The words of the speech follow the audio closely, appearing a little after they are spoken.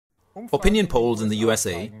Opinion polls in the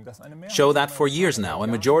USA show that for years now, a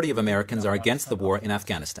majority of Americans are against the war in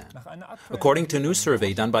Afghanistan. According to a new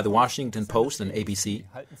survey done by the Washington Post and ABC,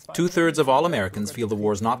 2/3 of all Americans feel the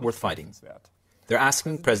war is not worth fighting. They're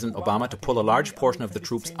asking President Obama to pull a large portion of the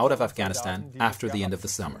troops out of Afghanistan after the end of the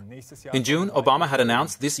summer. In June, Obama had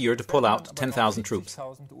announced this year to pull out 10,000 troops.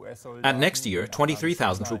 And next year,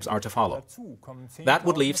 23,000 troops are to follow. That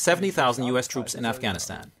would leave 70,000 U.S. troops in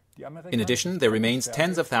Afghanistan. In addition, there remains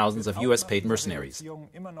tens of thousands of U.S.-paid mercenaries.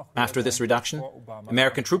 After this reduction,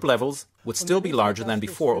 American troop levels would still be larger than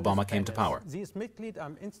before Obama came to power.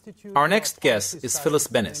 Our next guest is Phyllis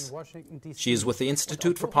Bennis. She is with the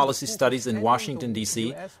Institute for Policy Studies in Washington,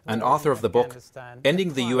 D.C., and author of the book,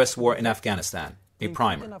 Ending the U.S. War in Afghanistan, a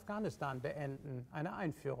primer.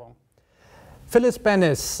 Phyllis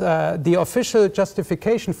Bennis, the official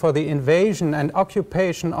justification for the invasion and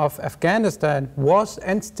occupation of Afghanistan was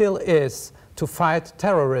and still is to fight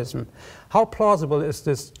terrorism. How plausible is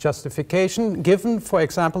this justification, given, for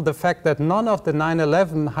example, the fact that none of the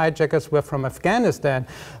 9/11 hijackers were from Afghanistan,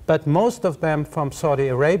 but most of them from Saudi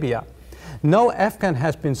Arabia? No Afghan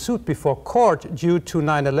has been sued before court due to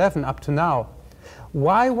 9/11 up to now.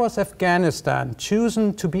 Why was Afghanistan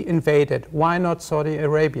chosen to be invaded? Why not Saudi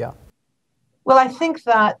Arabia? Well, I think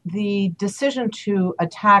that the decision to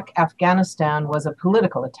attack Afghanistan was a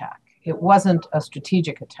political attack. It wasn't a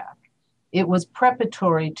strategic attack. It was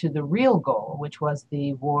preparatory to the real goal, which was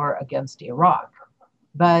the war against Iraq.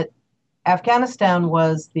 But Afghanistan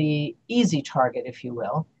was the easy target, if you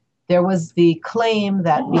will. There was the claim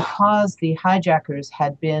that because the hijackers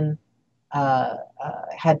had been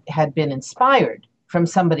inspired from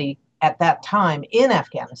somebody at that time in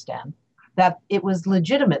Afghanistan, that it was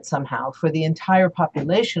legitimate somehow for the entire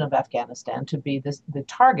population of Afghanistan to be the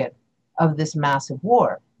target of this massive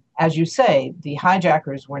war. As you say, the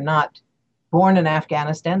hijackers were not born in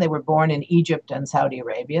Afghanistan. They were born in Egypt and Saudi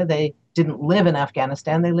Arabia. They didn't live in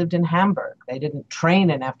Afghanistan. They lived in Hamburg. They didn't train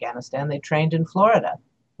in Afghanistan. They trained in Florida.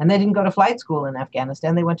 And they didn't go to flight school in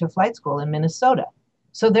Afghanistan. They went to flight school in Minnesota.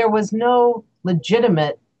 So there was no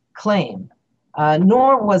legitimate claim,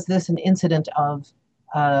 nor was this an incident of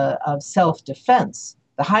self-defense.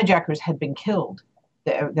 The hijackers had been killed.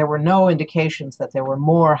 There were no indications that there were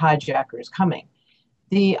more hijackers coming.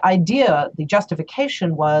 The idea, the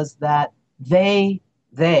justification was that they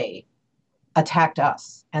attacked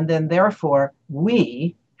us. And then therefore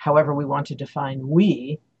we, however we want to define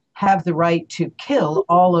we, have the right to kill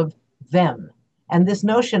all of them. And this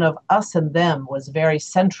notion of us and them was very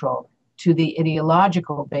central to the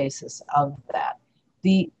ideological basis of that.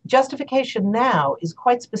 The justification now is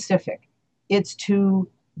quite specific. It's to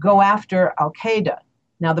go after al-Qaeda.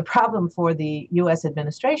 Now, the problem for the U.S.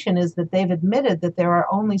 administration is that they've admitted that there are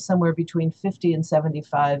only somewhere between 50 and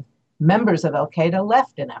 75 members of al-Qaeda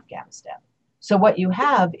left in Afghanistan. So what you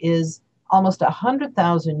have is almost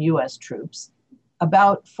 100,000 U.S. troops,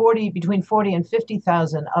 about between 40 and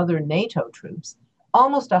 50,000 other NATO troops,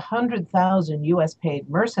 almost 100,000 U.S. paid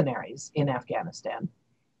mercenaries in Afghanistan.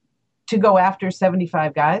 To go after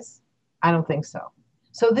 75 guys? I don't think so.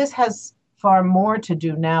 So this has far more to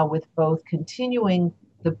do now with both continuing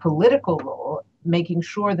the political role, making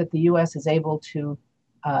sure that the U.S. is able to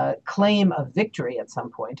claim a victory at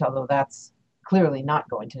some point, although that's clearly not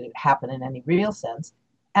going to happen in any real sense.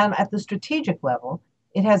 And at the strategic level,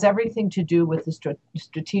 it has everything to do with the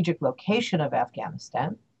strategic location of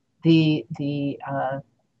Afghanistan, the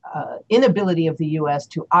inability of the U.S.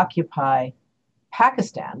 to occupy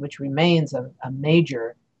Pakistan, which remains a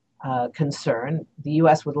major concern. The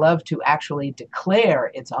U.S. would love to actually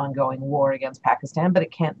declare its ongoing war against Pakistan, but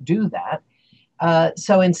it can't do that.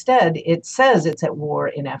 So instead, it says it's at war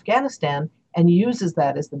in Afghanistan and uses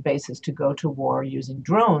that as the basis to go to war using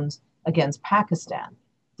drones against Pakistan.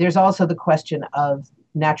 There's also the question of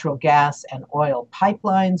natural gas and oil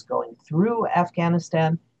pipelines going through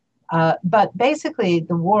Afghanistan. But basically,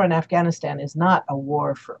 the war in Afghanistan is not a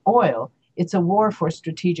war for oil. It's a war for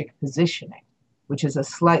strategic positioning, which is a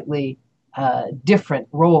slightly different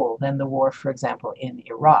role than the war, for example, in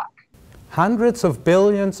Iraq. Hundreds of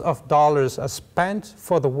billions of dollars are spent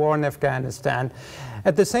for the war in Afghanistan.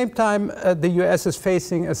 At the same time, the U.S. is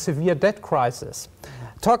facing a severe debt crisis.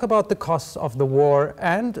 Talk about the costs of the war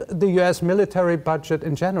and the U.S. military budget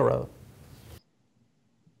in general.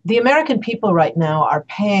 The American people right now are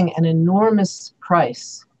paying an enormous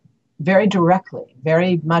price, very directly,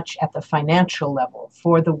 very much at the financial level,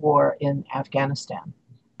 for the war in Afghanistan.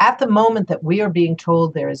 At the moment that we are being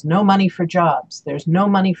told there is no money for jobs, there's no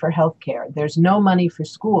money for healthcare, there's no money for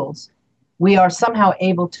schools, we are somehow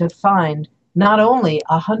able to find not only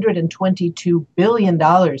 $122 billion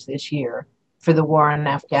this year for the war in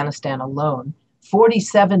Afghanistan alone,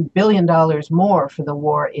 $47 billion more for the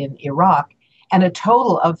war in Iraq, and a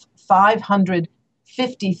total of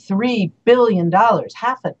 $553 billion,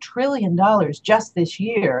 half $1 trillion just this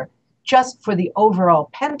year, just for the overall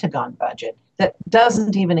Pentagon budget that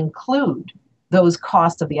doesn't even include those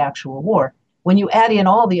costs of the actual war. When you add in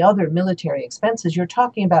all the other military expenses, you're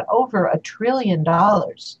talking about over $1 trillion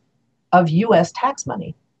of US tax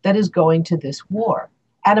money that is going to this war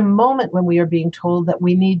at a moment when we are being told that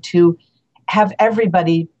we need to have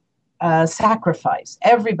everybody sacrifice.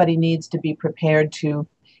 Everybody needs to be prepared to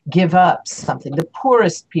give up something. The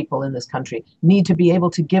poorest people in this country need to be able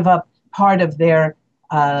to give up part of their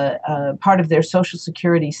Social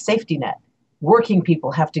Security safety net. Working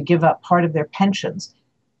people have to give up part of their pensions.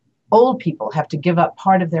 Old people have to give up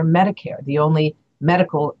part of their Medicare, the only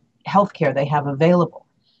medical health care they have available.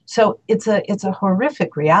 So it's a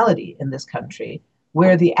horrific reality in this country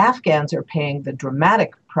where the Afghans are paying the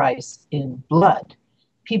dramatic price in blood.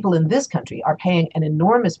 People in this country are paying an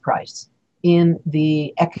enormous price in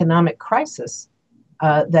the economic crisis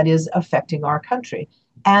that is affecting our country.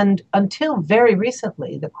 And until very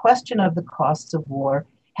recently, the question of the costs of war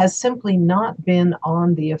has simply not been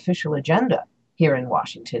on the official agenda here in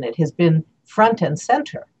Washington. It has been front and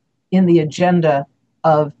center in the agenda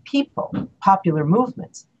of people, popular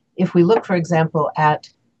movements. If we look, for example, at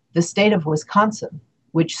the state of Wisconsin,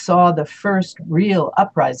 which saw the first real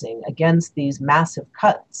uprising against these massive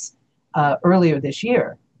cuts earlier this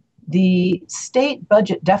year, the state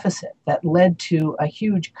budget deficit that led to a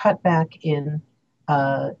huge cutback in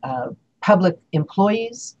public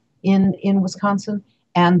employees in Wisconsin,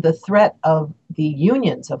 and the threat of the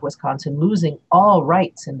unions of Wisconsin losing all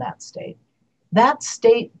rights in that state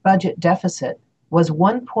budget deficit was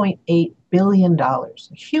 $1.8 billion, a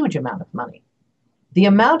huge amount of money. The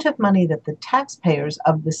amount of money that the taxpayers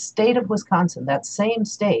of the state of Wisconsin, that same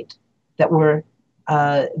state that were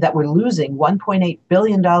losing $1.8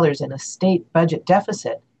 billion in a state budget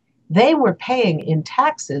deficit, they were paying in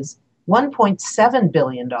taxes $1.7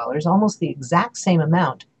 billion, almost the exact same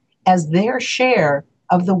amount as their share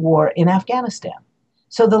of the war in Afghanistan.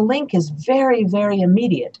 So the link is very, very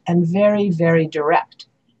immediate and very, very direct.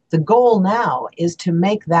 The goal now is to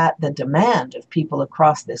make that the demand of people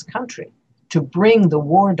across this country, to bring the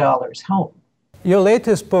war dollars home. Your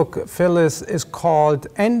latest book, Phyllis, is called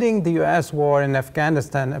Ending the US War in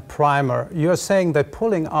Afghanistan, a Primer. You're saying that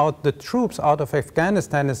pulling out the troops out of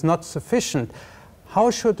Afghanistan is not sufficient.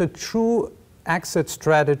 How should a true exit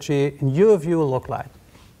strategy, in your view, look like?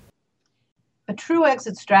 A true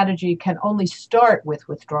exit strategy can only start with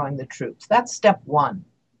withdrawing the troops. That's step one.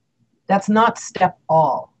 That's not step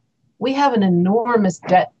all. We have an enormous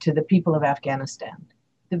debt to the people of Afghanistan.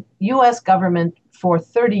 The US government for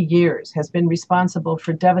 30 years has been responsible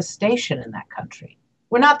for devastation in that country.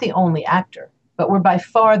 We're not the only actor, but we're by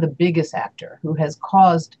far the biggest actor who has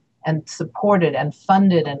caused and supported and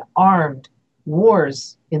funded and armed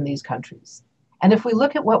wars in these countries. And if we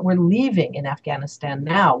look at what we're leaving in Afghanistan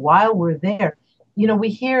now, while we're there, we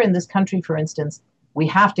hear in this country, for instance, we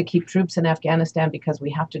have to keep troops in Afghanistan because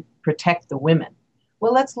we have to protect the women.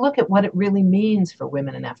 Well, let's look at what it really means for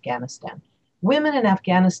women in Afghanistan. Women in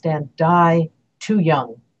Afghanistan die too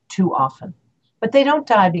young, too often. But they don't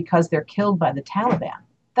die because they're killed by the Taliban.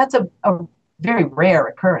 That's a very rare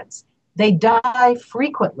occurrence. They die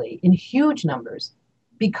frequently in huge numbers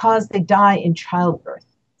because they die in childbirth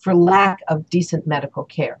for lack of decent medical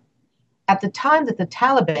care. At the time that the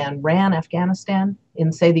Taliban ran Afghanistan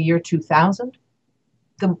in, say, the year 2000,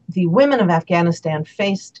 the women of Afghanistan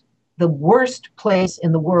faced the worst place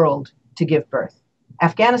in the world to give birth.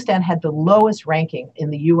 Afghanistan had the lowest ranking in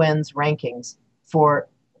the UN's rankings for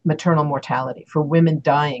maternal mortality, for women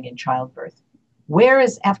dying in childbirth. Where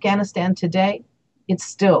is Afghanistan today? It's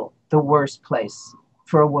still the worst place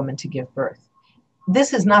for a woman to give birth.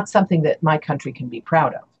 This is not something that my country can be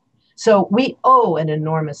proud of. So we owe an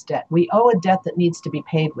enormous debt. We owe a debt that needs to be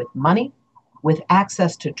paid with money, with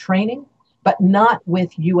access to training, but not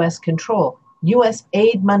with US control. US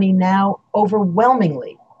aid money now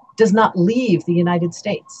overwhelmingly does not leave the United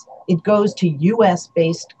States. It goes to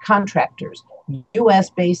US-based contractors,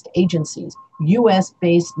 US-based agencies,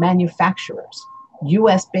 US-based manufacturers,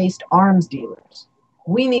 US-based arms dealers.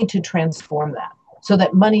 We need to transform that so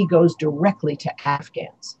that money goes directly to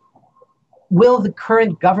Afghans. Will the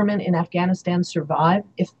current government in Afghanistan survive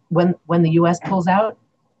when the US pulls out?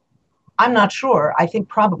 I'm not sure. I think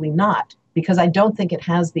probably not, because I don't think it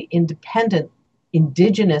has the independent,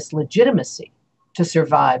 indigenous legitimacy to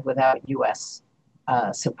survive without US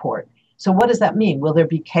support. So what does that mean? Will there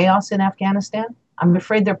be chaos in Afghanistan? I'm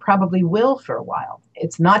afraid there probably will for a while.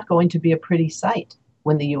 It's not going to be a pretty sight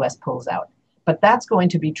when the U.S. pulls out. But that's going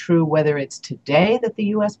to be true whether it's today that the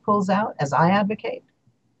U.S. pulls out, as I advocate,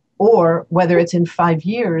 or whether it's in 5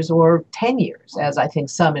 years or 10 years, as I think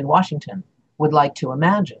some in Washington would like to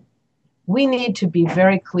imagine. We need to be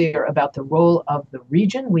very clear about the role of the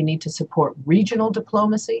region. We need to support regional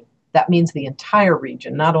diplomacy. That means the entire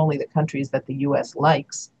region, not only the countries that the U.S.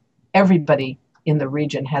 likes. Everybody in the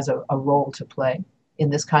region has a role to play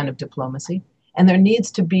in this kind of diplomacy. And there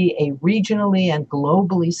needs to be a regionally and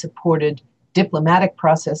globally supported diplomatic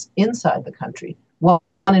process inside the country, one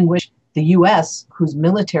in which the U.S., whose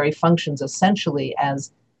military functions essentially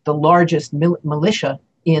as the largest militia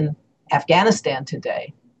in Afghanistan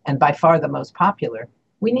today, and by far the most popular,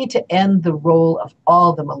 we need to end the role of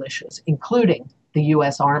all the militias, including the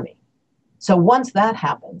U.S. Army. So once that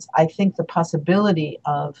happens, I think the possibility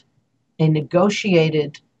of a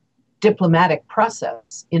negotiated diplomatic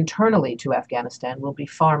process internally to Afghanistan will be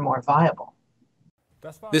far more viable.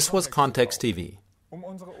 This was Kontext TV.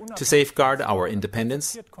 To safeguard our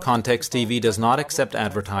independence, Kontext TV does not accept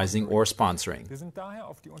advertising or sponsoring.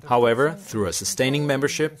 However, through a sustaining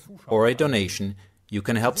membership or a donation, you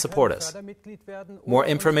can help support us. More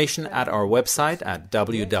information at our website at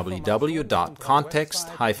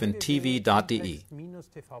www.kontext-tv.de.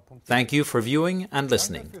 Thank you for viewing and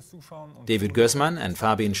listening. David Gößmann and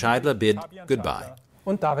Fabian Scheidler bid goodbye.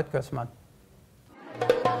 Und David Gößmann.